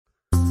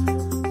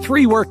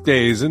3 work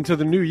days into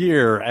the new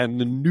year, and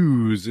the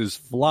news is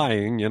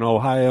flying in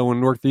Ohio and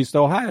Northeast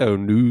Ohio.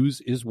 News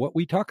is what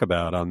we talk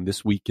about on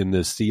This Week in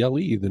the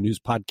CLE, the news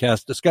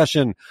podcast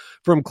discussion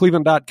from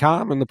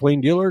Cleveland.com and The Plain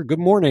Dealer. Good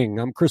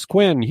morning. I'm Chris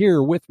Quinn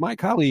here with my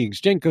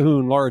colleagues, Jen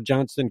Cahoon, Laura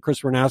Johnston,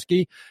 Chris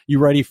Ranowski. You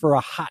ready for a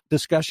hot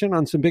discussion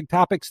on some big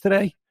topics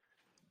today?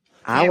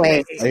 I'll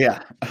wait.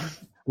 Yeah.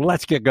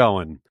 Let's get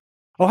going.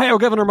 Ohio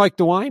Governor Mike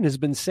DeWine has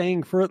been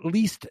saying for at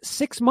least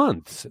 6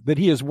 months that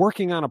he is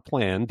working on a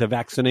plan to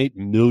vaccinate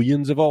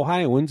millions of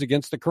Ohioans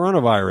against the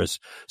coronavirus.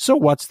 So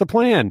what's the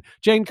plan?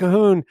 Jane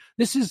Cahoon,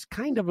 this is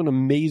kind of an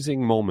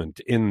amazing moment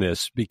in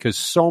this because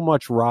so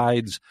much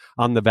rides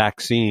on the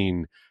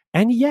vaccine.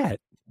 And yet,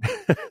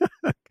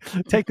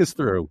 take us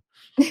through.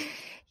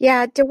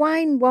 Yeah,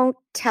 DeWine won't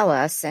tell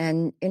us.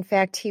 And in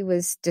fact, he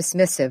was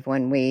dismissive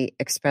when we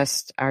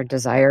expressed our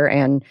desire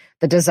and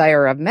the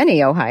desire of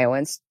many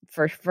Ohioans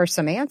for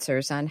some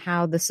answers on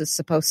how this is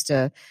supposed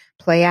to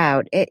play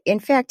out. In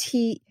fact,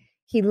 he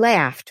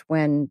laughed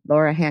when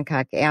Laura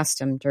Hancock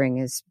asked him during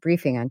his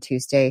briefing on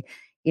Tuesday,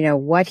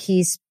 what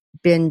he's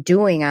been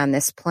doing on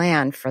this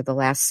plan for the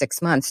last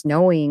 6 months,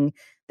 knowing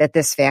that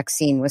this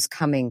vaccine was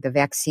coming, the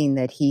vaccine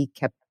that he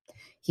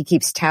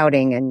keeps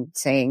touting and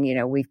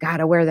saying, we've got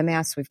to wear the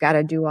masks, we've got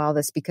to do all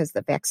this because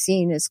the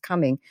vaccine is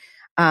coming.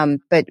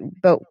 But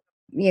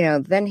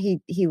then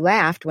he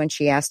laughed when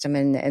she asked him,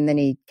 and then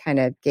he kind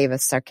of gave a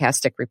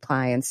sarcastic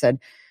reply and said,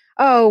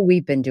 "Oh,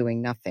 we've been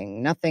doing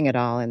nothing at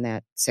all in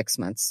that 6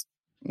 months,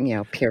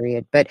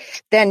 period." But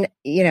then,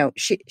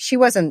 she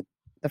wasn't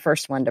the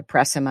first one to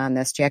press him on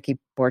this. Jackie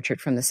Borchert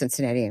from the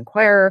Cincinnati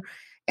Enquirer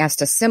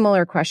asked a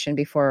similar question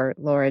before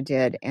Laura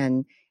did,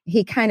 and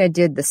he kind of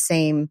did the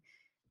same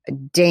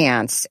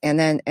dance. And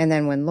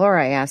then when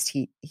Laura asked,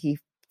 he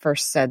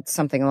first said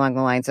something along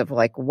the lines of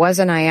like,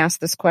 wasn't I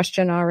asked this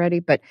question already?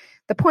 But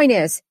the point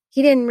is,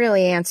 he didn't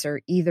really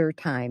answer either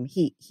time.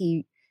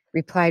 He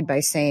replied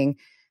by saying,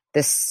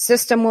 this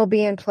system will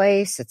be in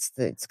place. It's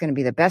going to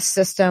be the best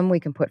system we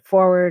can put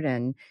forward.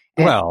 And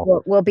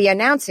we'll be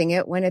announcing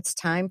it when it's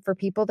time for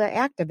people to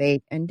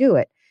activate and do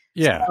it.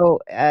 Yeah. So,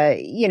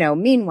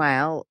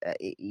 meanwhile,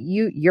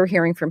 you're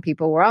hearing from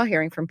people, we're all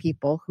hearing from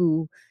people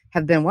who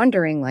have been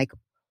wondering like,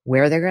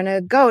 where they're going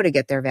to go to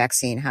get their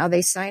vaccine, how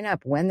they sign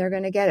up, when they're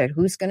going to get it,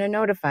 who's going to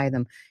notify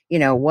them,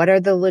 what are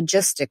the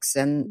logistics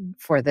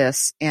for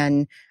this.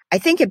 And I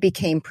think it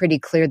became pretty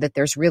clear that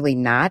there's really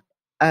not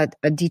a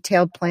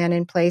detailed plan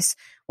in place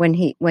when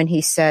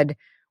he said,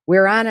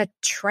 we're on a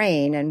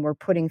train and we're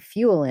putting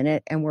fuel in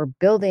it and we're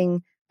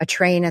building a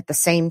train at the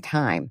same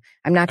time.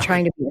 I'm not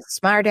trying to be a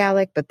smart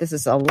aleck, but this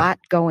is a lot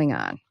going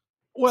on.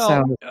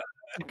 Well,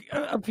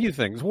 a few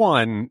things.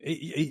 One,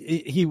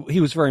 he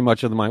was very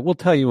much of the mind, we'll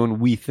tell you when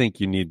we think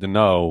you need to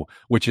know,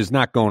 which is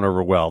not going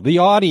over well. The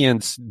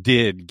audience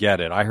did get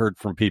it. I heard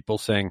from people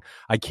saying,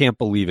 I can't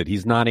believe it.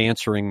 He's not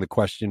answering the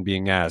question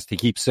being asked. He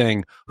keeps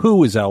saying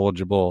who is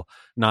eligible,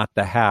 not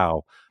the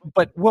how.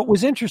 But what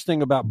was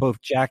interesting about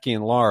both Jackie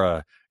and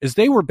Laura is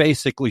they were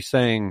basically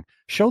saying,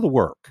 show the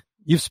work.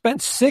 You've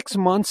spent 6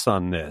 months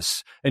on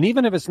this, and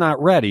even if it's not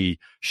ready,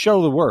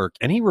 show the work.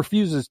 And he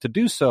refuses to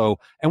do so.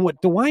 And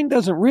what DeWine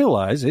doesn't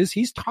realize is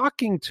he's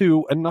talking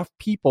to enough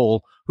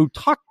people who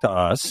talk to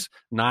us,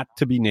 not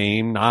to be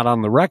named, not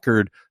on the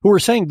record, who are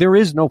saying there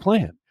is no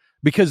plan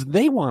because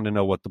they want to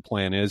know what the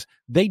plan is.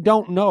 They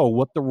don't know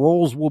what the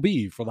roles will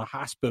be for the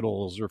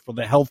hospitals or for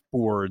the health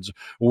boards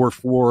or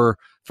for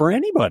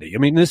anybody. I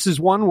mean, this is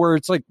one where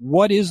it's like,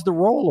 what is the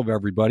role of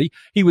everybody?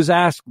 He was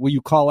asked, will you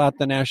call out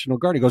the National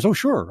Guard? He goes, oh,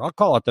 sure, I'll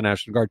call out the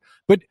National Guard.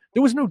 But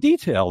there was no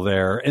detail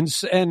there. And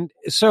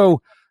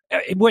so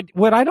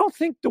what I don't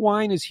think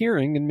DeWine is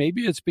hearing, and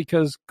maybe it's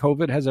because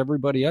COVID has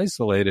everybody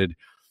isolated,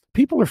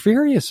 people are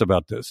furious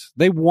about this.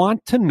 They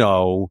want to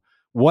know,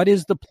 what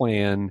is the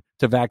plan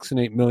to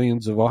vaccinate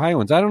millions of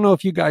Ohioans? I don't know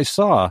if you guys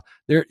saw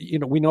there,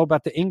 we know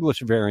about the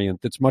English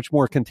variant that's much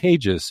more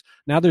contagious.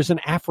 Now there's an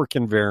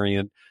African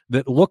variant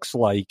that looks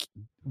like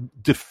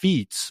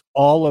defeats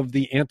all of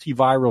the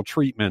antiviral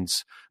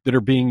treatments that are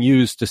being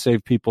used to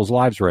save people's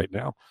lives right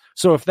now.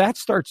 So if that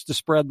starts to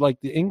spread like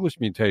the English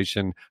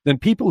mutation, then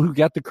people who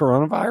get the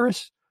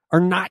coronavirus are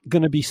not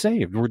going to be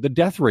saved, or the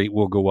death rate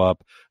will go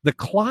up. The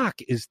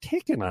clock is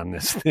ticking on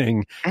this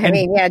thing.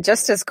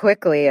 Just as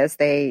quickly as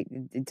they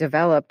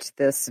developed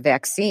this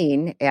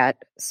vaccine at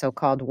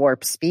so-called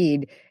warp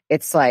speed,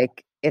 it's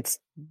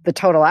the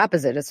total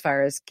opposite as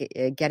far as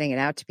getting it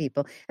out to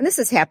people. And this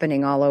is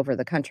happening all over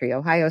the country.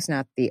 Ohio's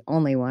not the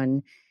only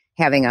one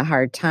having a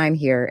hard time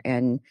here.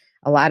 And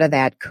a lot of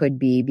that could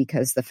be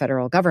because the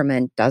federal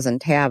government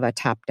doesn't have a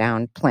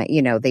top-down plan.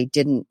 They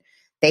didn't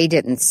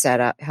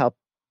help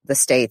the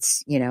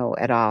states,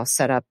 at all,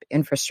 set up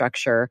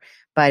infrastructure.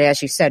 But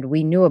as you said,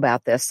 we knew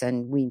about this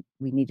and we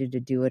needed to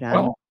do it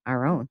on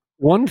our own.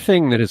 One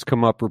thing that has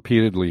come up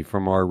repeatedly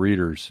from our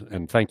readers,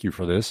 and thank you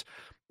for this,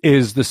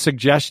 is the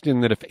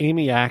suggestion that if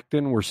Amy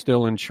Acton were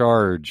still in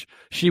charge,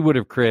 she would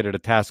have created a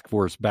task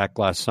force back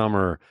last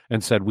summer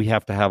and said, we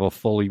have to have a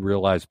fully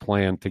realized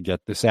plan to get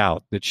this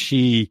out, that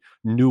she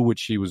knew what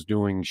she was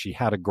doing. She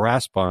had a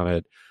grasp on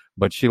it.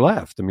 but she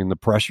left. I mean, the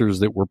pressures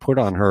that were put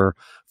on her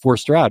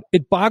forced her out.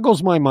 It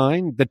boggles my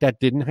mind that that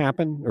didn't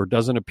happen or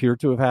doesn't appear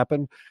to have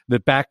happened,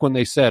 that back when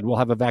they said we'll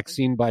have a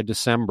vaccine by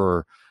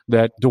December,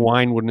 that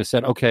DeWine wouldn't have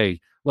said, okay,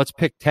 let's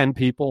pick 10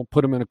 people,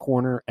 put them in a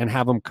corner, and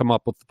have them come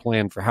up with the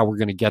plan for how we're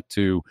going to get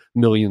to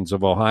millions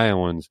of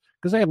Ohioans,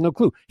 because they have no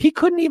clue. He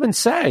couldn't even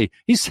say.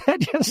 He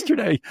said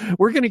yesterday,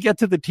 we're going to get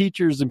to the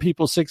teachers and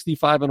people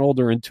 65 and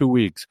older in 2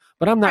 weeks,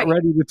 but I'm not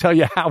ready to tell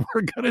you how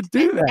we're going to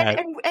do that.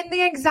 And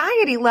the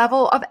anxiety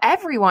level of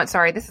everyone,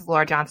 sorry, this is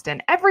Laura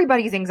Johnston,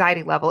 everybody's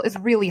anxiety level is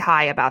really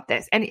high about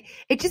this. And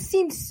it just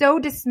seemed so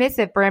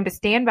dismissive for him to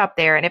stand up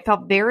there, and it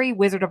felt very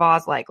Wizard of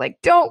Oz like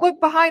don't look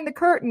behind the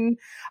curtain.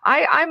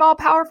 I'm all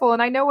powerful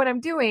and I know what I'm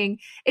doing.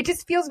 It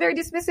just feels very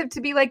dismissive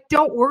to be like,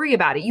 don't worry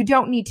about it. You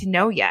don't need to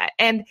know yet.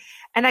 And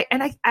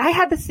I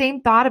had the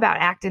same thought about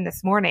Acton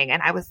this morning.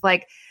 And I was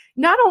like,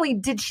 not only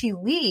did she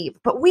leave,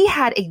 but we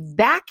had a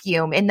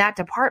vacuum in that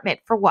department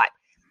for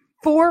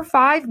 4 or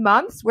 5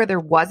 months where there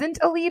wasn't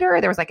a leader.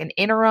 There was like an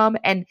interim.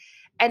 And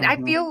I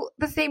feel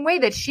the same way,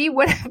 that she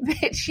would have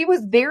been, she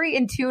was very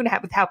in tune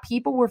with how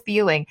people were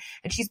feeling.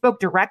 And she spoke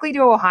directly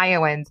to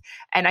Ohioans.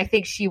 And I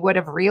think she would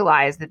have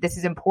realized that this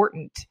is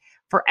important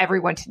for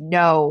everyone to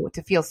know,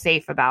 to feel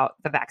safe about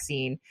the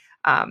vaccine.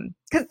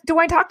 Because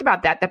DeWine talked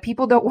about that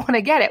people don't want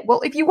to get it.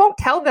 Well, if you won't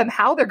tell them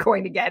how they're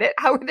going to get it,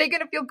 how are they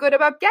going to feel good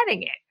about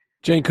getting it?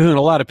 Jane Kuhn,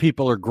 a lot of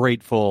people are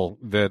grateful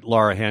that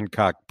Laura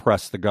Hancock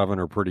pressed the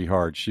governor pretty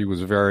hard. She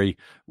was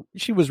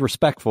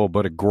respectful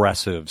but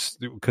aggressive,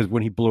 because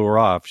when he blew her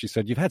off, she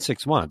said, you've had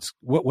 6 months.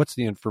 What's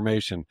the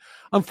information?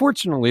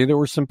 Unfortunately, there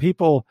were some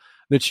people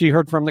that she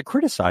heard from that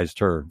criticized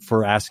her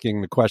for asking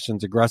the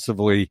questions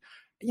aggressively.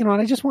 And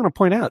I just want to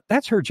point out,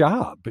 that's her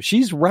job.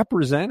 She's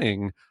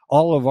representing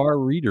all of our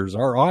readers,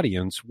 our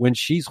audience, when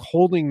she's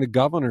holding the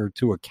governor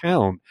to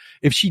account.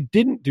 If she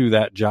didn't do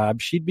that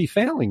job, she'd be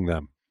failing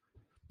them.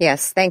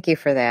 Yes, thank you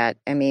for that.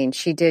 I mean,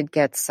 she did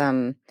get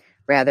some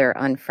rather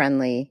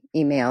unfriendly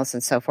emails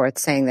and so forth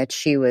saying that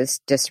she was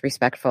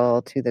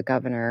disrespectful to the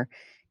governor.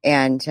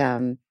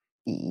 And,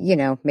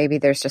 maybe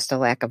there's just a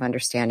lack of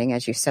understanding.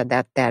 As you said,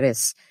 that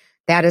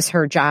is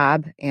her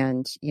job.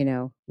 And,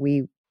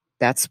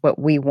 that's what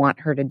we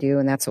want her to do.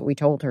 And that's what we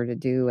told her to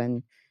do.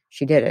 And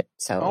she did it.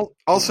 So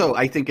also,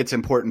 I think it's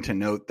important to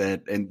note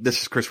that, and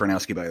this is Chris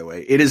Varnowski, by the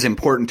way, it is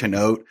important to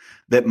note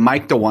that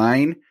Mike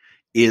DeWine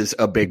is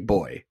a big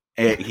boy.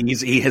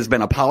 He has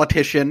been a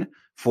politician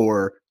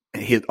for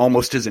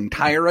almost his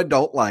entire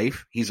adult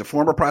life. He's a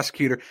former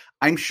prosecutor.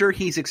 I'm sure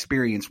he's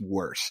experienced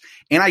worse.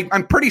 And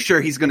I'm pretty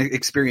sure he's going to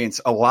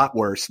experience a lot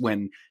worse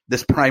when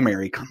this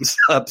primary comes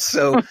up.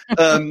 So,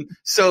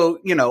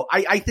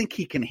 I think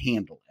he can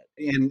handle it.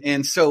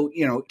 And so,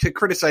 to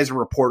criticize a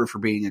reporter for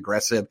being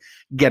aggressive,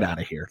 get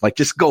out of here. Like,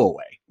 just go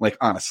away. Like,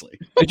 honestly.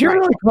 Did you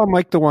really call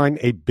Mike DeWine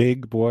a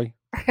big boy?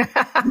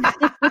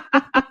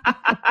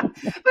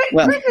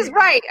 But Chris is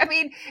right. I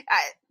mean,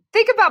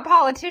 think about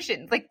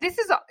politicians. Like, this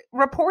is a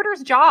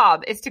reporter's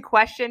job, is to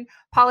question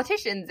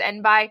politicians.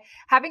 And by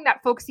having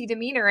that folksy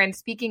demeanor and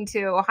speaking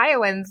to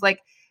Ohioans,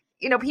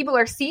 people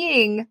are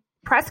seeing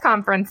press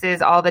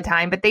conferences all the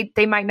time, but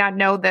they might not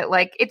know that,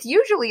 it's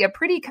usually a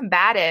pretty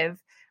combative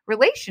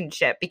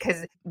relationship,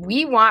 because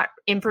we want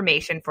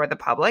information for the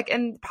public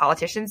and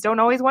politicians don't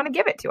always want to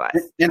give it to us.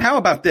 And how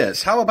about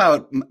this? How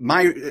about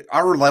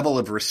our level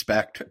of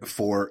respect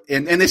for,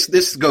 and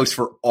this goes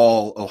for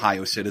all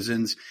Ohio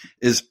citizens,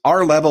 is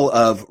our level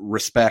of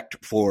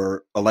respect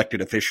for elected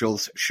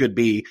officials should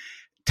be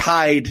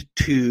tied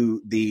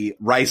to the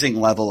rising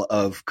level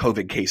of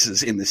COVID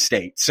cases in the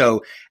state.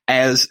 So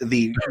as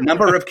the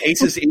number of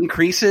cases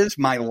increases,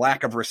 my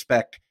lack of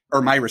respect,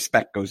 or my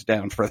respect, goes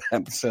down for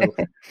them. So,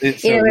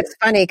 it's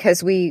funny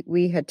because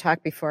we had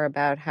talked before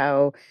about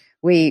how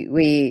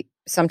we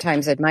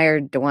sometimes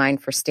admired DeWine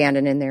for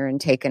standing in there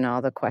and taking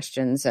all the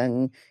questions,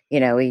 and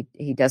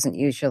he doesn't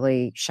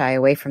usually shy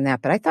away from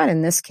that. But I thought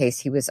in this case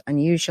he was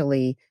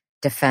unusually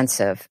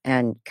defensive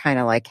and kind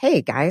of like,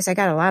 "Hey guys, I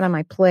got a lot on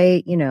my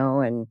plate,"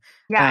 and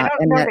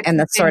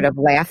the sort of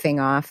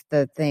laughing off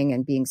the thing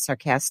and being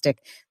sarcastic.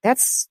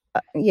 That's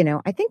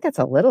I think that's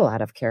a little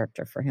out of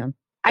character for him.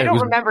 I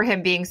don't remember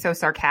him being so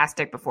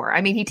sarcastic before.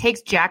 I mean, he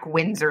takes Jack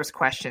Windsor's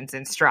questions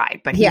in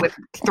stride, but he was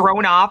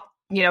thrown off,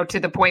 to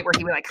the point where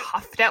he was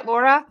huffed at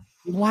Laura.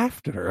 He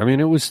laughed at her. I mean,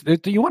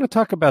 you want to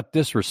talk about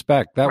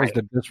disrespect? That was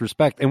the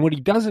disrespect. And what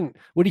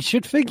he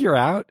should figure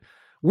out,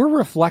 we're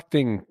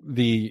reflecting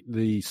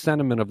the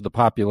sentiment of the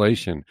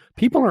population.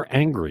 People are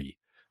angry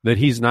that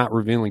he's not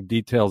revealing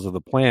details of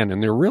the plan,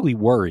 and they're really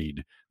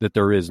worried that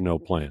there is no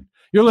plan.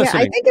 You're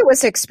listening. Yeah, I think it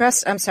was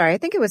expressed. I'm sorry. I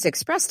think it was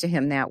expressed to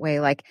him that way.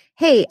 Like,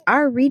 hey,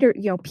 our reader,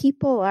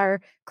 people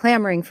are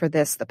clamoring for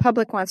this. The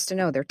public wants to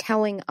know. They're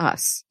telling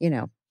us,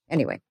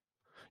 anyway.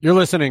 You're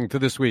listening to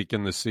This Week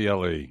in the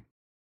CLE.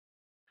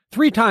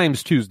 3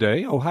 times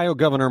Tuesday, Ohio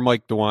Governor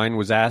Mike DeWine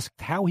was asked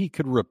how he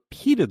could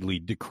repeatedly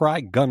decry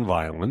gun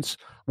violence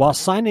while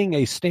signing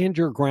a stand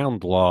your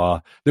ground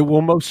law that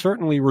will most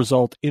certainly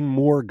result in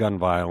more gun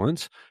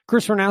violence.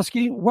 Chris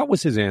Varnowski, what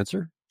was his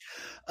answer?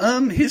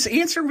 His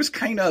answer was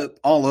kind of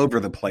all over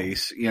the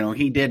place. You know,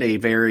 he did a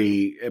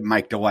very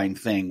Mike DeWine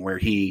thing where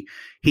he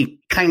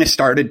kind of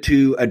started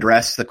to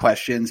address the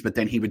questions, but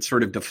then he would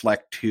sort of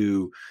deflect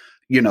to,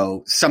 you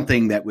know,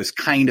 something that was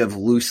kind of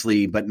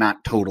loosely but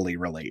not totally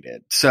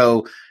related.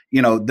 So,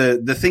 you know,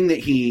 the thing that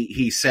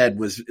he said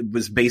was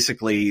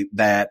basically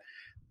that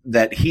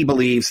he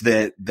believes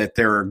that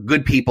there are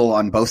good people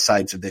on both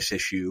sides of this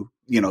issue,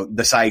 you know,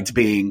 the sides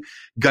being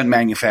gun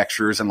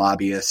manufacturers and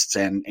lobbyists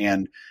and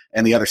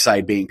the other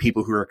side being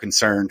people who are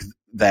concerned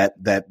that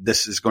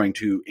this is going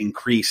to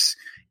increase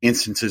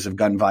instances of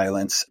gun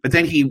violence. But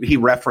then he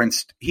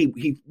referenced,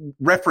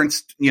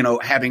 you know,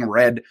 having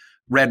read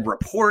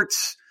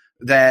reports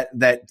that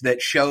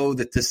show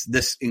that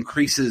this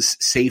increases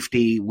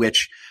safety,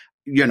 which,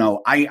 you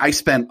know, I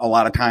spent a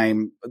lot of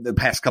time the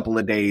past couple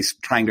of days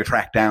trying to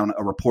track down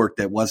a report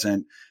that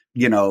wasn't,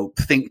 you know,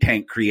 think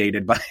tank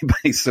created by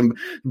some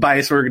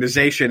biased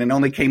organization, and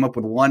only came up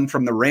with one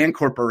from the Rand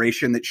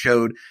Corporation that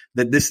showed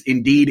that this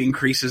indeed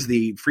increases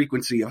the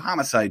frequency of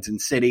homicides in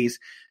cities.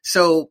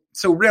 So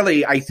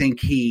really, I think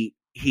he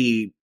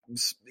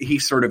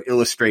sort of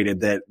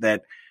illustrated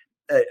that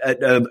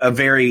a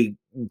very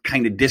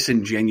kind of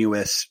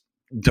disingenuous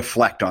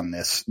deflect on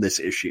this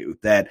issue,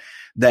 that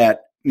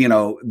you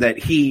know, that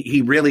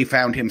he really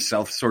found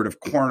himself sort of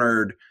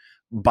cornered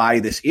by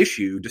this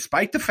issue,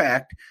 despite the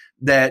fact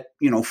that,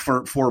 you know,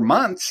 for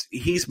months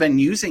he's been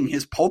using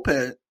his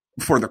pulpit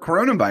for the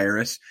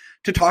coronavirus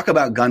to talk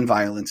about gun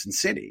violence in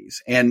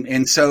cities.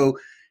 And so,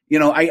 you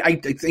know, I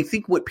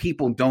think what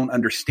people don't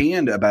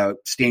understand about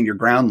stand your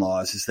ground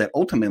laws is that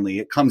ultimately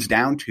it comes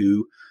down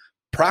to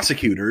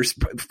prosecutors.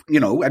 You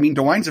know, I mean,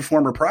 DeWine's a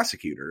former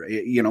prosecutor.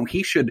 You know,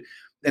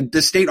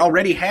 the state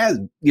already has,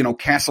 you know,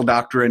 castle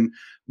doctrine.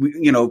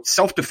 You know,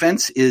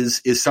 self-defense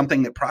is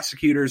something that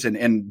prosecutors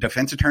and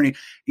defense attorney,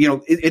 you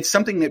know, it's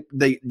something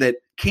that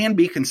can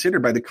be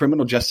considered by the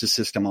criminal justice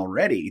system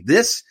already.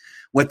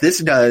 What this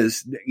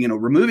does, you know,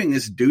 removing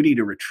this duty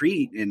to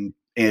retreat in,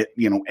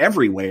 you know,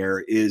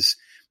 everywhere is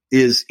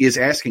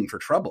asking for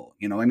trouble.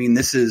 You know, I mean,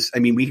 there's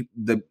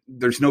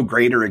no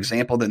greater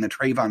example than the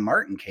Trayvon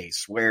Martin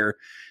case where,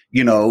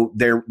 you know,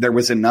 there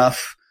was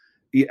enough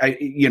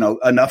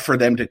for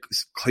them to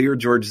clear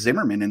George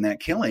Zimmerman in that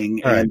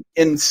killing. Right.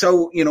 And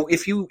so, you know,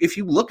 if you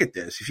look at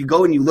this, if you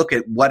go and you look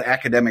at what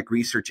academic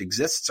research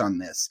exists on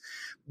this,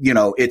 you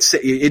know,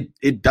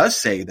 it does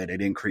say that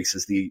it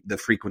increases the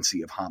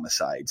frequency of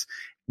homicides.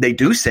 They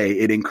do say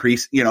it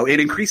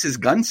increases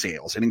gun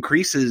sales. It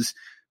increases,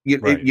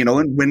 Right. you know,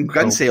 and when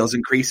gun sales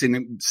increase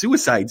and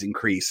suicides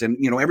increase and,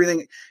 you know,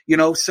 everything, you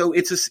know, so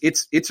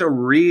it's a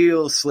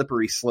real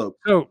slippery slope.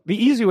 So the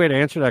easy way to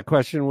answer that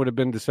question would have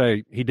been to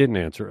say he didn't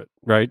answer it,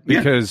 right?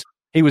 Because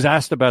he was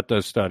asked about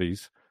those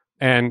studies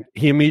and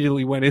he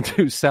immediately went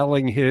into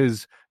selling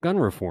his gun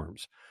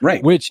reforms,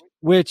 right?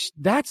 Which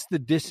that's the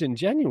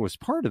disingenuous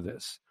part of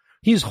this.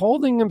 He's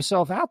holding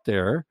himself out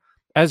there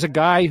as a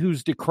guy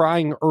who's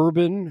decrying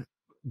urban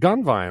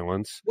gun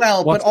violence.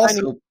 Well, but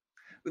also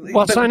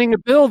signing a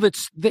bill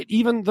that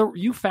even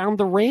you found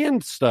the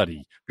Rand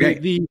study,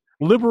 the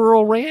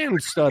liberal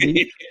Rand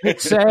study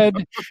that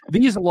said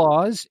these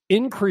laws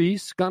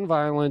increase gun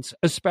violence,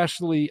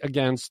 especially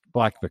against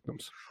Black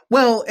victims.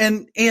 Well,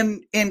 and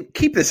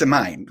keep this in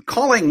mind,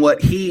 calling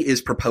what he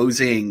is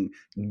proposing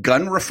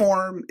gun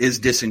reform is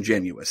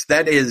disingenuous.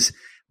 That is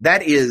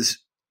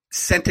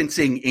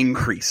sentencing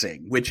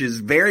increasing, which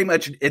is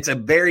it's a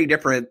very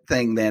different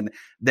thing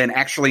than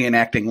actually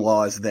enacting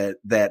laws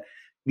that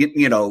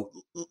you know,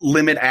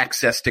 limit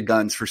access to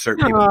guns for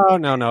certain people.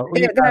 No.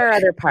 There are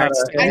other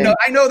parts. I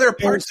know there are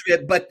parts of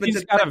it, but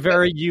he's got a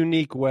very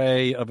unique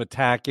way of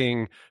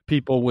attacking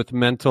people with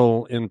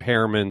mental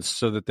impairments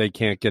so that they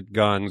can't get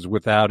guns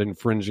without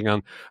infringing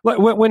on.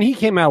 When he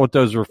came out with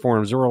those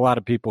reforms, there were a lot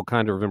of people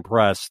kind of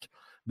impressed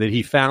that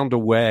he found a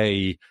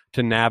way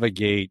to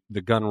navigate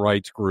the gun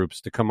rights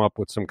groups to come up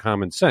with some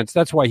common sense.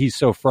 That's why he's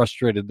so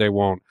frustrated they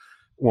won't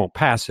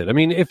pass it. I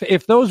mean,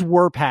 if those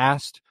were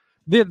passed,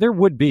 there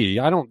would be,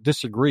 I don't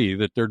disagree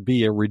that there'd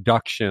be a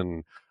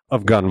reduction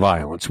of gun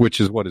violence, which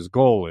is what his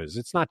goal is.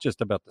 It's not just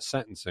about the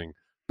sentencing,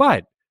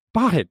 but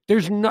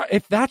there's no,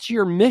 if that's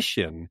your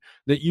mission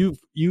that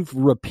you've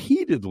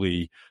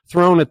repeatedly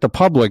thrown at the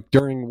public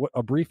during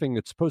a briefing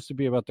that's supposed to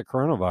be about the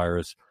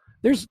coronavirus,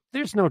 there's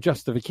no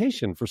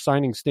justification for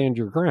signing stand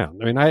your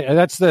ground. I mean,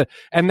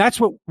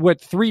 that's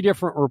what three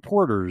different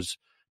reporters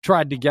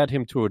tried to get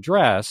him to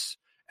address.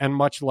 And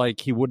much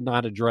like he would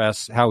not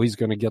address how he's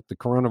going to get the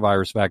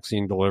coronavirus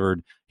vaccine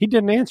delivered, he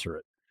didn't answer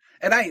it.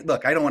 And I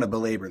don't want to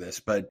belabor this,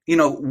 but, you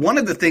know, one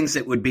of the things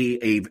that would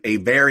be a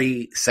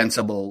very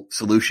sensible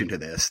solution to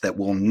this that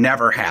will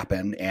never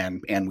happen,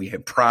 and we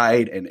have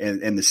tried,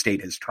 and the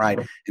state has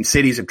tried, and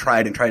cities have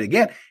tried and tried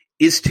again,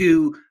 is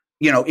to,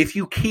 you know, if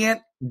you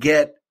can't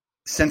get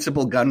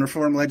sensible gun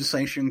reform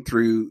legislation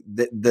through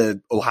the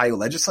Ohio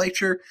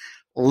legislature,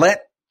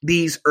 let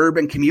these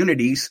urban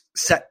communities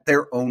set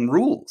their own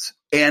rules.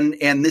 And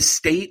this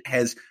state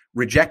has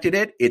rejected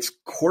it. Its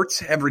courts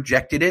have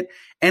rejected it,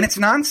 and it's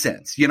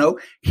nonsense. You know,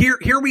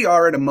 here we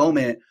are at a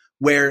moment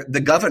where the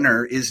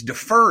governor is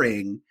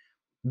deferring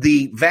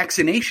the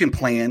vaccination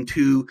plan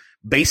to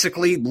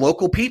basically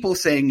local people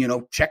saying,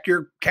 check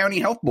your county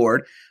health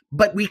board,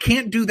 but we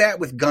can't do that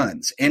with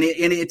guns. And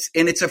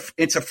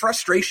it's a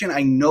frustration.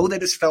 I know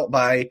that is felt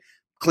by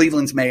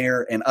Cleveland's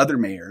mayor and other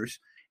mayors.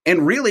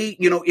 And really,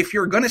 if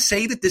you're going to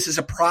say that this is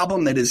a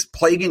problem that is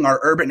plaguing our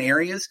urban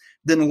areas,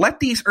 then let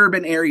these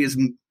urban areas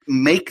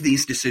make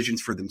these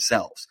decisions for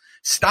themselves.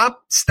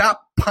 Stop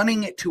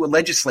punting it to a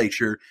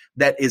legislature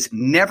that is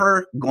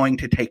never going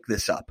to take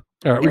this up.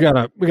 All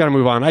right, we gotta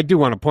move on. I do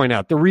want to point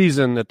out the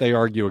reason that they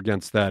argue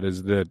against that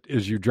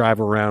is you drive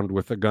around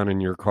with a gun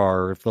in your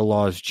car. If the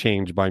law is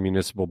changed by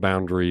municipal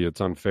boundary, it's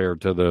unfair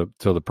to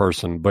the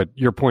person. But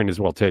your point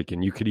is well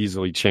taken. You could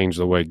easily change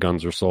the way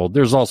guns are sold.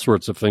 There's all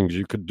sorts of things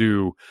you could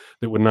do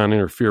that would not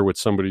interfere with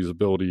somebody's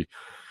ability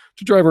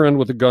to drive around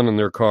with a gun in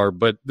their car.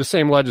 But the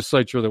same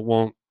legislature that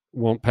won't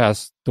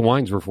pass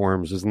DeWine's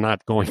reforms is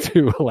not going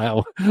to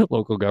allow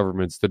local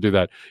governments to do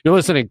that. You're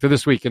listening to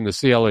This Week in the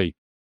CLE.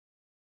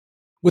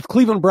 With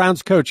Cleveland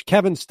Browns coach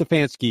Kevin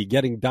Stefanski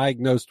getting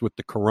diagnosed with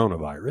the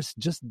coronavirus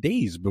just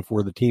days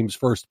before the team's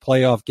first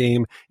playoff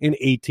game in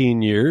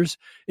 18 years,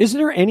 is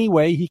there any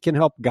way he can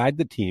help guide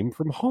the team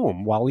from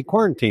home while he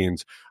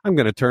quarantines? I'm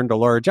going to turn to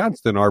Laura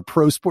Johnston, our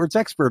pro sports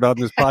expert on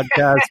this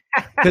podcast,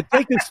 to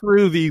take us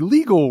through the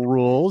legal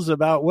rules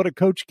about what a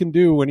coach can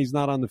do when he's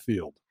not on the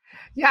field.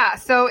 Yeah,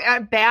 so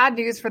bad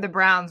news for the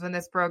Browns when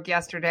this broke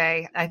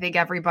yesterday. I think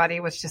everybody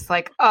was just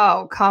like,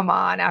 oh, come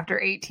on, after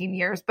 18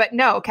 years. But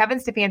no, Kevin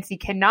Stefanski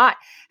cannot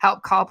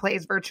help call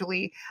plays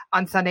virtually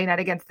on Sunday night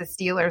against the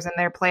Steelers in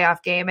their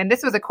playoff game. And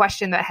this was a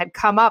question that had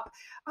come up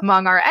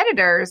among our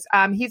editors.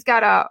 He's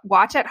got to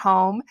watch at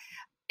home.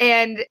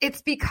 And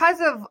it's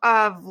because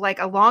of like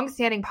a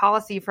longstanding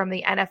policy from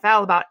the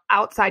NFL about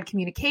outside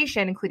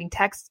communication, including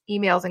texts,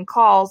 emails, and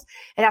calls.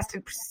 It has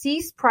to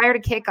cease prior to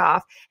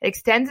kickoff. It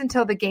extends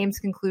until the game's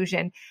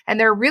conclusion. And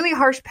there are really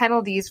harsh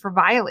penalties for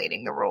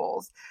violating the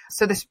rules.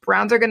 So the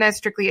Browns are going to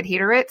strictly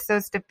adhere to it. So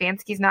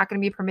Stefanski's not going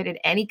to be permitted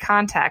any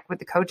contact with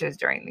the coaches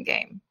during the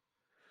game.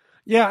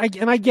 Yeah, I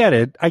get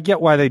it. I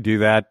get why they do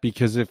that,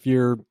 because if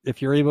you're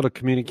able to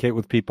communicate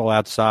with people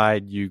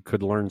outside, you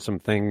could learn some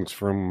things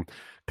from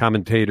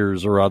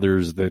commentators or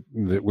others that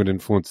would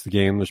influence the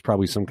game. There's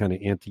probably some kind of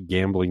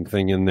anti-gambling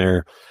thing in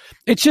there.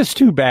 It's just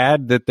too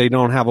bad that they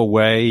don't have a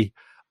way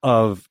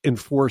of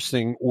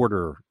enforcing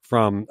order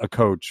from a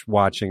coach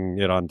watching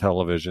it on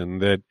television,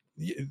 that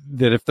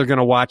if they're going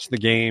to watch the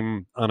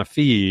game on a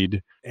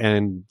feed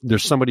and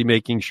there's somebody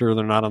making sure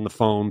they're not on the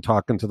phone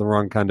talking to the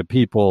wrong kind of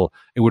people,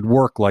 it would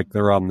work like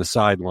they're on the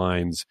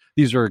sidelines.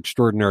 These are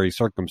extraordinary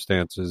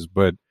circumstances,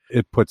 but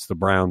it puts the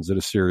Browns at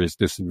a serious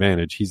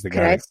disadvantage. He's the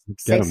guy. Could I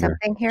say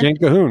something here? Jane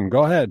Cahoon,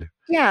 go ahead.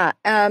 Yeah.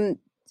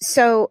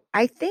 So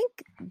I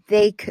think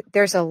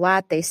there's a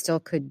lot they still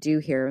could do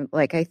here.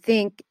 Like I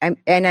think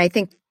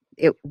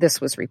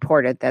this was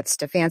reported that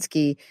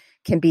Stefanski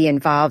can be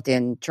involved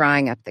in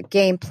drawing up the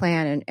game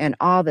plan and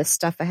all this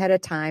stuff ahead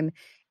of time.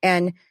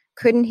 And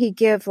couldn't he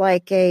give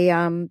like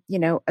a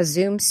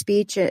Zoom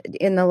speech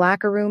in the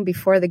locker room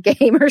before the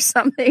game or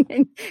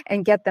something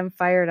and get them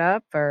fired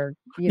up? Or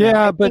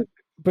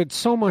but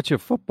so much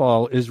of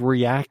football is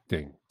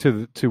reacting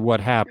to what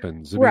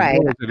happens.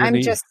 Right.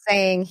 I'm just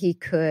saying he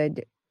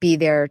could be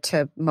there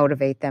to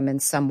motivate them in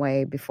some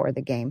way before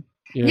the game.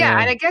 Yeah,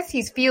 and I guess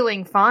he's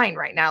feeling fine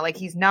right now. Like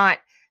he's not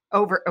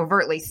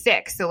overtly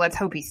sick, so let's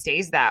hope he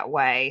stays that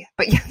way.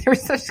 But yeah,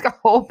 there's such a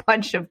whole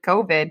bunch of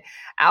COVID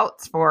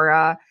outs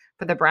for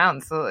the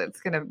Browns, so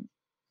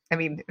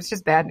it's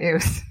just bad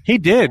news. He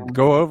did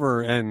go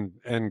over and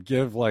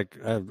give like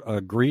a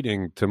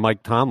greeting to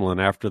Mike Tomlin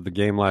after the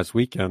game last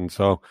weekend.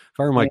 So if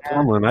I were Mike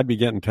Tomlin, I'd be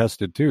getting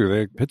tested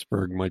too.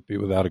 Pittsburgh might be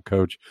without a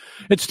coach.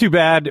 It's too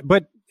bad,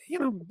 but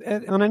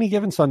on any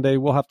given Sunday,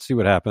 we'll have to see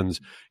what happens.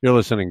 You're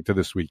listening to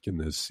This Week in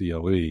the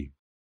CLE.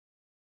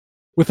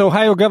 With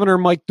Ohio Governor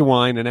Mike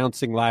DeWine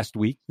announcing last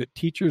week that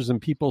teachers and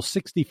people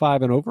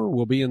 65 and over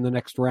will be in the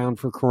next round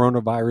for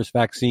coronavirus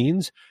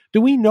vaccines,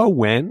 do we know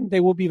when they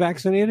will be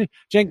vaccinated?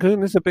 Jen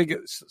Kuhn, this is a big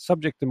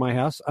subject in my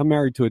house. I'm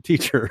married to a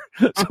teacher.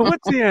 So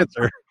what's the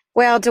answer?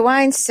 Well,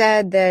 DeWine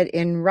said that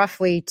in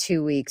roughly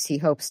 2 weeks, he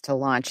hopes to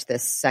launch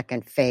this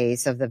second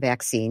phase of the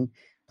vaccine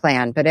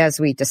plan. But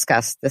as we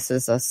discussed, this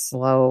is a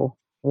slow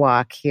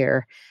walk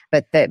here.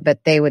 But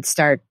they would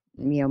start,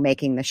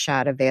 making the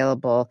shot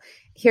available.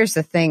 Here's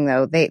the thing,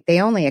 though.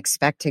 They only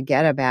expect to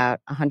get about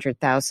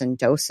 100,000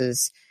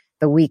 doses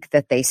the week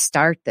that they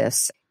start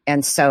this.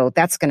 And so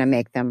that's going to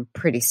make them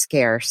pretty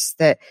scarce.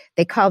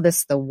 They call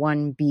this the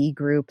 1B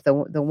group. The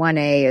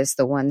 1A is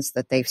the ones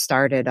that they've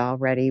started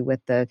already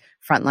with the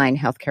frontline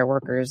healthcare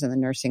workers and the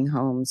nursing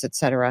homes, et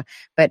cetera.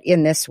 But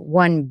in this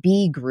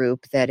 1B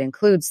group that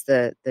includes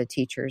the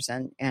teachers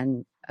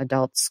and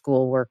adult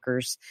school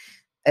workers,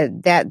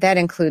 that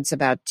includes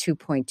about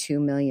 2.2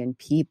 million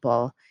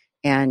people.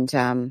 And,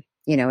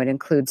 it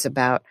includes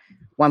about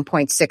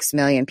 1.6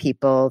 million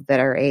people that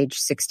are age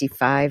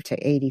 65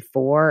 to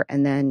 84,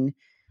 and then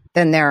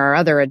then there are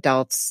other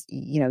adults,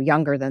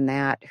 younger than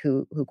that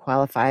who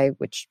qualify,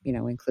 which,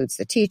 includes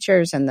the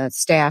teachers and the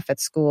staff at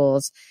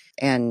schools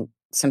and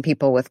some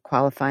people with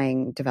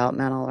qualifying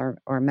developmental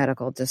or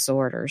medical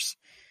disorders.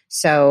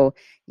 So,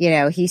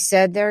 he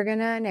said they're going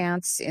to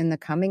announce in the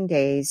coming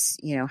days,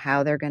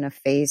 how they're going to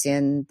phase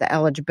in the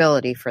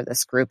eligibility for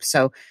this group.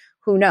 So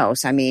who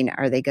knows? I mean,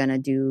 are they going to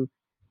do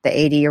the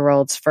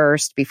 80-year-olds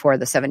first before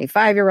the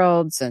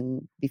 75-year-olds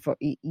and before,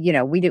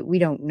 we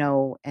don't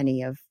know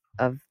any of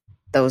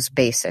those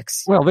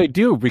basics. Well, they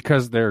do,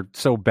 because they're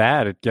so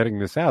bad at getting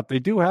this out. They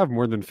do have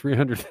more than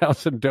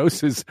 300,000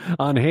 doses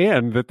on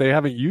hand that they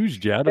haven't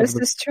used yet. This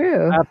is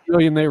true. 500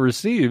 million they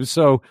received.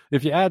 So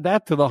if you add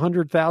that to the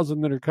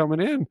 100,000 that are coming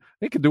in,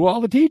 they could do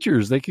all the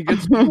teachers. They could get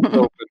schools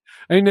open.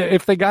 And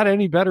if they got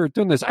any better at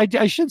doing this,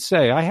 I should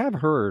say, I have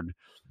heard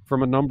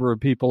from a number of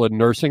people in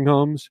nursing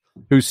homes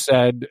who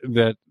said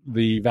that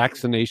the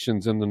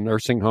vaccinations in the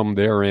nursing home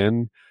they're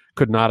in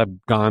could not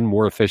have gone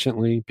more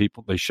efficiently.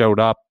 They showed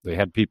up, they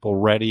had people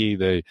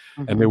ready,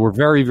 and they were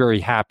very, very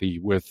happy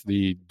with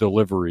the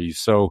delivery.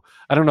 So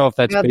I don't know if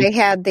that's they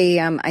had the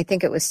I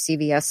think it was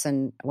CVS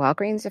and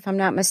Walgreens, if I'm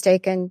not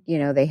mistaken.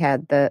 They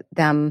had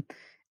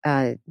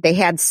they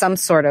had some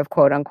sort of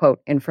quote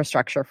unquote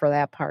infrastructure for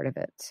that part of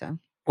it. So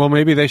well,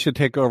 maybe they should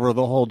take over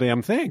the whole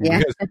damn thing,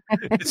 because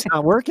it's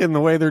not working the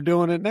way they're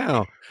doing it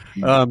now.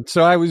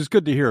 So it was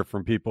good to hear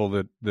from people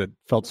that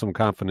felt some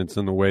confidence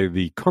in the way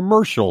the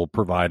commercial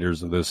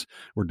providers of this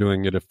were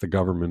doing it if the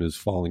government is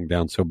falling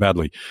down so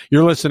badly.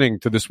 You're listening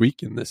to This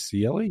Week in the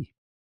CLE.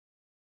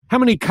 How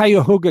many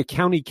Cuyahoga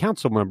County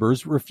Council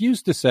members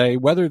refused to say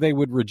whether they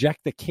would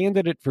reject a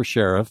candidate for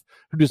sheriff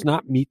who does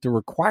not meet the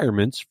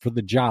requirements for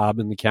the job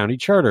in the county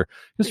charter?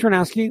 Mr.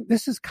 Ranowski,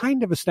 this is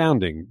kind of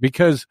astounding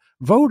because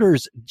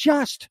voters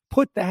just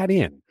put that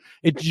in.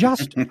 It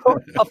just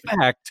took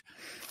effect,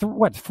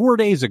 4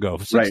 days ago,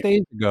 6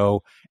 days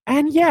ago,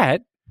 and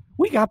yet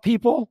we got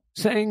people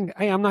saying,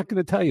 hey, I'm not going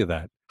to tell you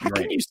that. How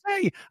can you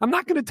say, I'm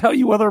not going to tell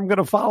you whether I'm going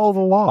to follow the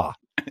law?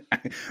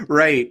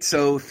 Right.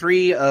 So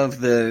 3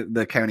 of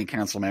the county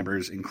council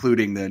members,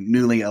 including the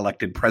newly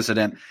elected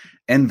president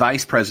and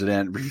vice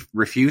president,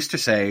 refused to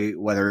say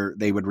whether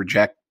they would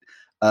reject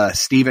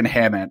Stephen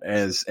Hammett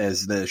as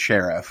the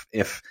sheriff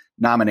if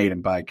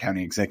nominated by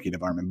County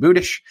Executive Armin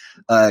Budish,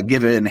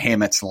 given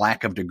Hammett's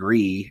lack of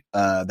degree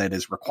that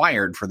is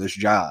required for this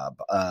job.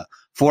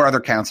 4 other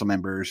council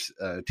members,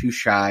 too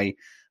shy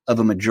of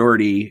a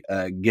majority,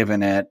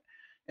 given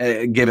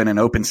an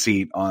open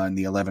seat on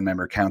the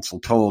 11-member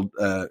council,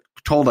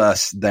 told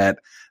us that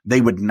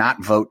they would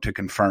not vote to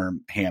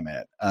confirm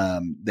Hammett.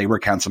 They were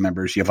council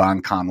members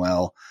Yvonne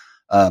Conwell,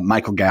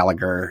 Michael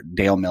Gallagher,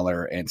 Dale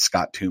Miller, and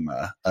Scott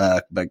Tuma.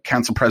 But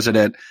Council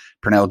President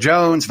Pernell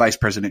Jones, Vice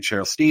President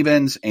Cheryl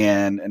Stevens,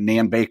 and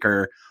Nan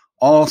Baker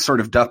all sort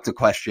of ducked the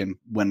question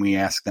when we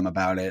asked them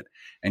about it.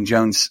 And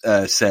Jones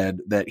said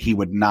that he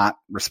would not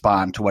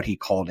respond to what he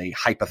called a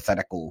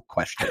hypothetical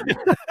question,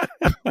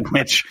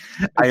 which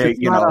I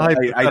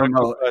don't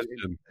know.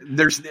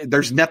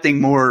 There's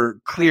nothing more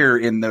clear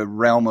in the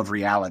realm of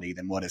reality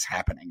than what is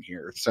happening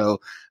here.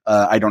 So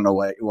I don't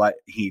know what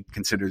he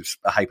considers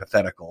a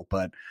hypothetical,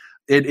 but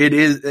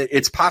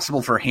it's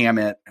possible for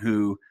Hammett,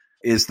 who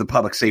is the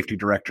public safety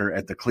director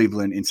at the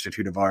Cleveland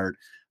Institute of Art,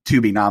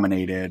 to be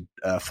nominated.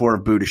 4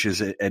 of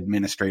Budish's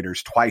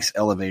administrators twice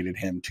elevated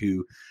him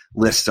to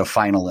lists of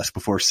finalists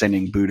before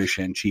sending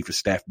Budish and Chief of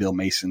Staff Bill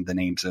Mason the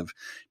names of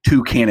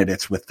 2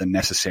 candidates with the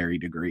necessary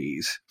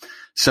degrees.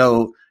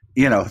 So,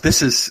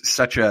 this is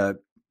such a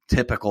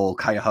typical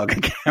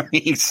Cuyahoga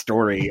County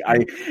story.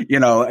 And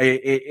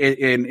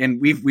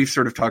we've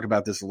sort of talked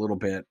about this a little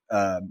bit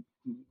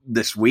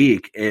this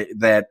week,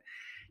 that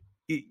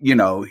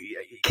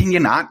can you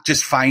not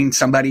just find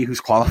somebody who's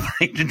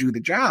qualified to do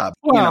the job?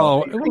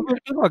 Well,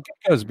 look,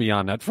 it goes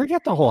beyond that.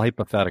 Forget the whole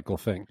hypothetical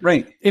thing.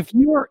 Right. If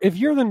you're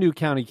the new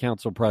county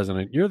council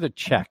president, you're the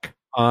check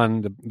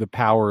on the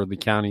power of the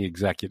county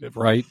executive,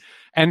 right?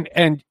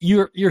 And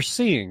you're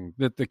seeing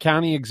that the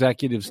county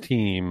executive's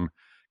team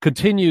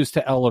continues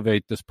to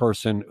elevate this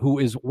person who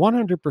is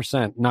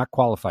 100% not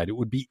qualified. It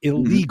would be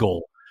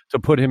illegal to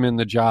put him in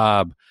the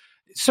job.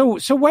 So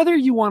whether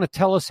you want to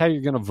tell us how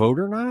you're going to vote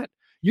or not,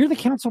 you're the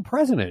council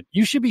president.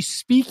 You should be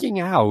speaking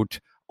out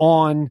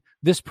on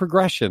this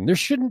progression. There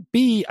shouldn't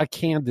be a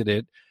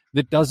candidate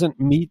that doesn't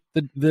meet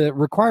the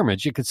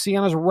requirements. You could see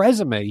on his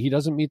resume he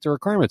doesn't meet the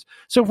requirements.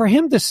 So for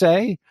him to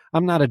say,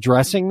 I'm not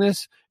addressing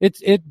this,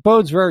 it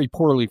bodes very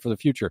poorly for the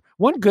future.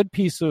 One good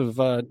piece of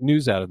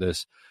news out of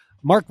this,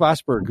 Mark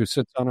Vosberg, who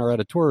sits on our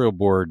editorial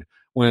board,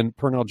 when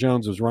Pernell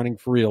Jones was running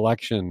for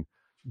re-election,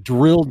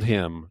 drilled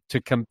him to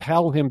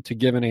compel him to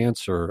give an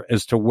answer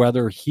as to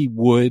whether he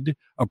would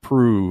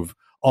approve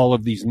all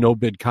of these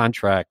no-bid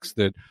contracts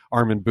that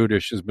Armin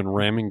Budish has been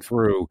ramming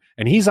through.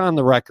 And he's on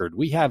the record.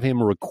 We have him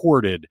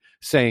recorded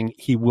saying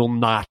he will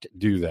not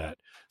do that.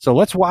 So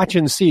let's watch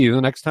and see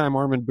the next time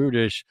Armin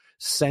Budish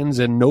sends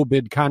a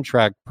no-bid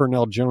contract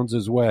Pernell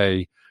Jones's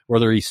way,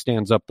 whether he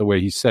stands up the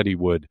way he said he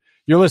would.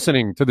 You're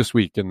listening to This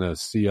Week in the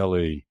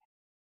CLE.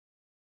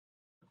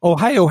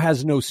 Ohio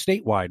has no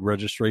statewide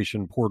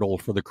registration portal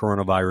for the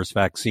coronavirus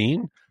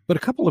vaccine, but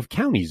a couple of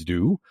counties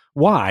do.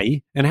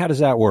 Why? And how does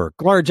that work?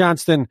 Laura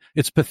Johnston,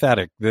 it's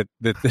pathetic that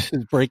this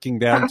is breaking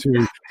down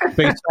to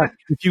based on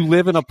if you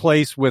live in a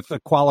place with a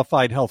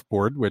qualified health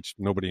board, which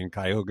nobody in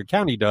Cuyahoga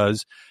County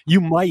does,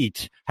 you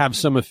might have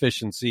some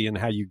efficiency in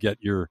how you get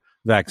your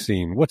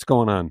vaccine. What's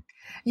going on?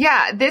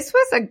 Yeah, this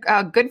was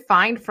a good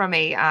find from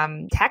a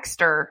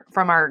texter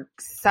from our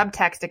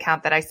subtext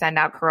account that I send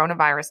out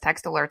coronavirus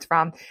text alerts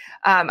from.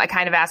 I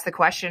kind of asked the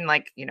question,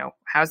 like,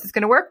 how's this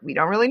going to work? We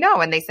don't really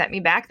know. And they sent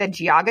me back that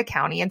Geauga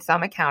County and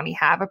Summit County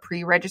have a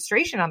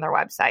pre-registration on their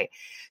website.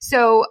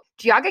 So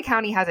Geauga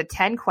County has a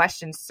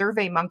 10-question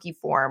Survey Monkey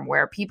form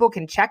where people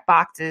can check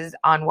boxes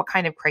on what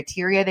kind of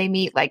criteria they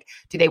meet. Like,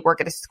 do they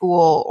work at a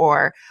school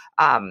or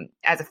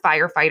as a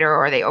firefighter,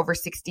 or are they over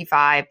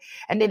 65?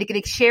 And then they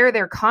can share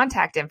their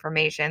contact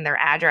information, their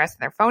address,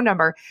 and their phone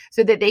number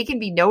so that they can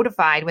be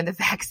notified when the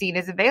vaccine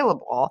is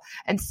available.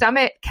 And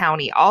Summit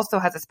County also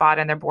has a spot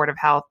on their Board of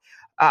Health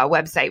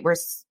website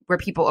where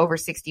people over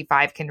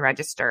 65 can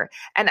register.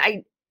 And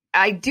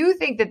I do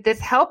think that this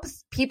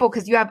helps people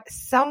because you have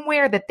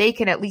somewhere that they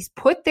can at least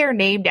put their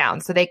name down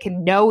so they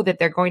can know that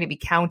they're going to be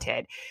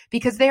counted,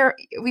 because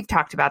we've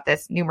talked about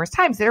this numerous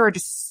times.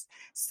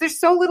 There's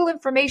so little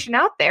information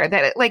out there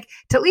that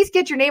to at least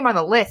get your name on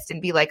the list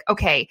and be like,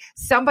 okay,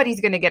 somebody's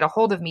going to get a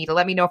hold of me to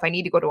let me know if I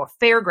need to go to a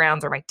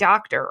fairgrounds or my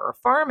doctor or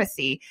a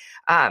pharmacy.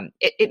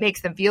 It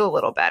makes them feel a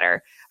little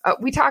better.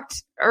 We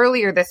talked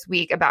earlier this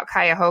week about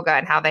Cuyahoga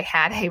and how they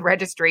had a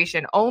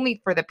registration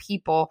only for the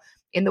people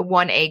in the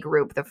 1A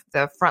group,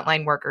 the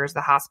frontline workers,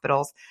 the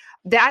hospitals.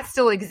 That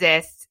still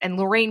exists, and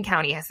Lorain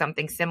County has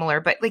something similar.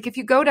 But if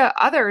you go to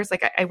others,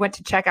 I went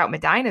to check out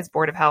Medina's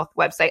Board of Health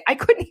website, I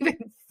couldn't even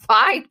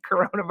find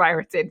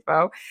coronavirus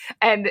info.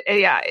 And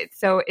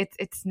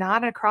it's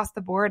not an across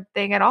the board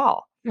thing at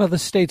all. Well, the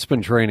state's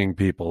been training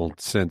people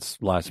since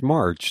last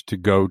March to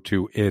go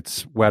to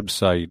its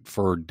website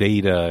for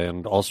data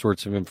and all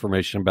sorts of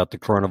information about the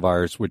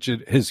coronavirus, which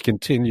it has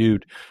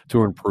continued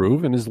to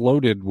improve and is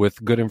loaded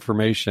with good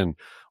information.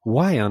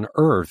 Why on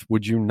earth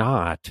would you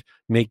not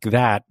make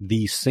that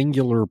the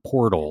singular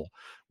portal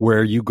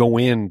where you go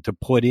in to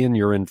put in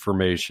your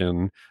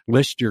information,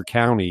 list your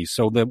county,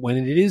 so that when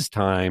it is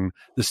time,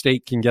 the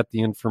state can get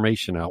the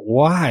information out?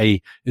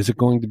 Why is it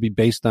going to be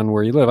based on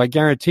where you live? I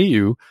guarantee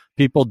you,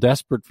 people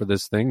desperate for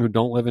this thing who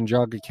don't live in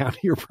Geauga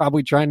County are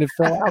probably trying to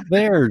fill out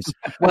theirs.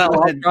 Well,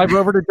 I'll drive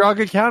over to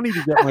Geauga County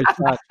to get my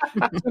shot.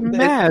 It's a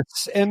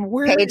mess. And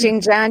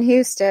paging John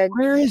Husted.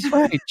 Where is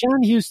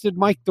John Husted,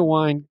 Mike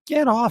DeWine?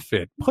 Get off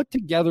it. Put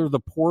together the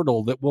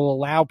portal that will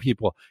allow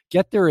people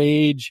get their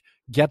age,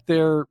 get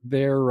their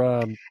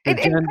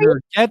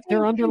gender, get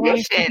their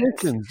underlying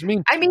conditions.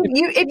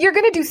 If you're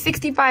going to do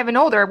 65 and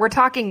older, we're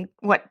talking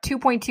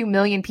 2.2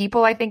 million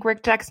people, I think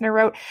Rick Texner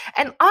wrote.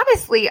 And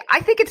honestly,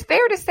 I think it's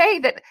fair to say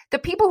that the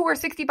people who are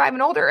 65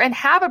 and older and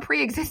have a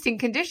pre-existing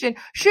condition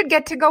should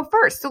get to go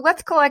first. So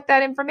let's collect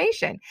that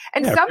information.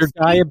 And if you're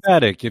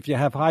diabetic, if you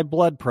have high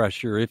blood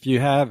pressure, if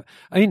you have,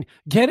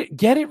 get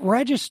it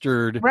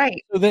registered,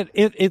 right? So that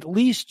at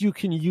least you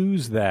can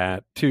use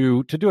that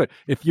to do it.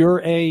 If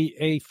you're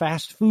a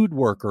fast food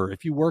worker,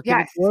 if you work in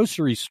a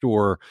grocery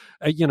store,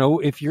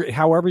 if you're,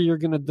 however you're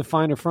going to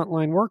define a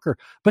frontline worker,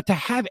 but to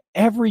have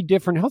every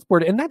different health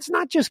board, and that's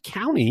not just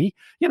county,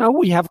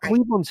 we have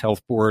Cleveland's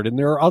health board, and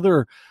there are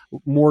other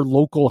more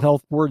local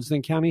health boards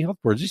than county health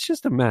boards. It's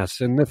just a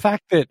mess. And the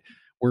fact that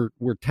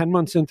we're 10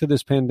 months into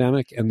this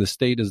pandemic and the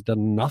state has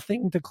done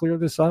nothing to clear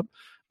this up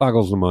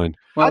boggles the mind.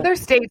 Well, other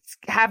states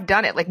have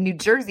done it. Like New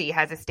Jersey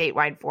has a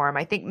statewide forum.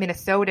 I think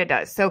Minnesota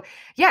does. So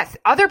yes,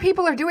 other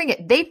people are doing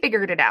it. They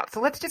figured it out. So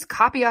let's just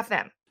copy off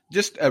them.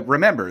 Just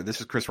remember,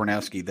 this is Chris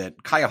Warnowski,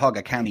 that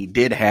Cuyahoga County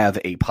did have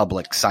a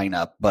public sign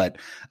up, but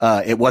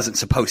it wasn't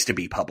supposed to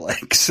be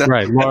public. So.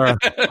 Right, Laura.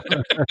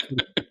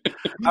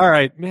 All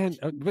right, man.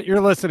 But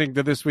you're listening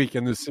to This Week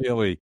in the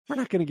CLE. We're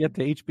not going to get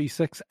to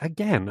HB6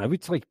 again.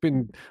 It's we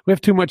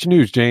have too much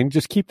news, Jane.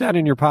 Just keep that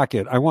in your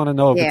pocket. I want to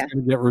know if it's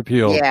going to get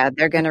repealed. Yeah,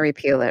 they're going to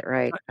repeal it,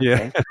 right?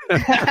 Yeah.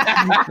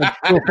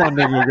 School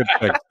funding will get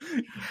fixed.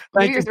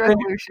 New Year's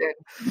resolution.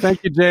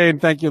 Thank you, Jane.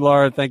 Thank you,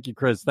 Laura. Thank you,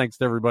 Chris. Thanks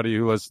to everybody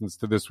who listens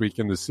to This Week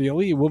in the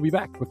CLE. We'll be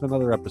back with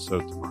another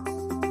episode tomorrow.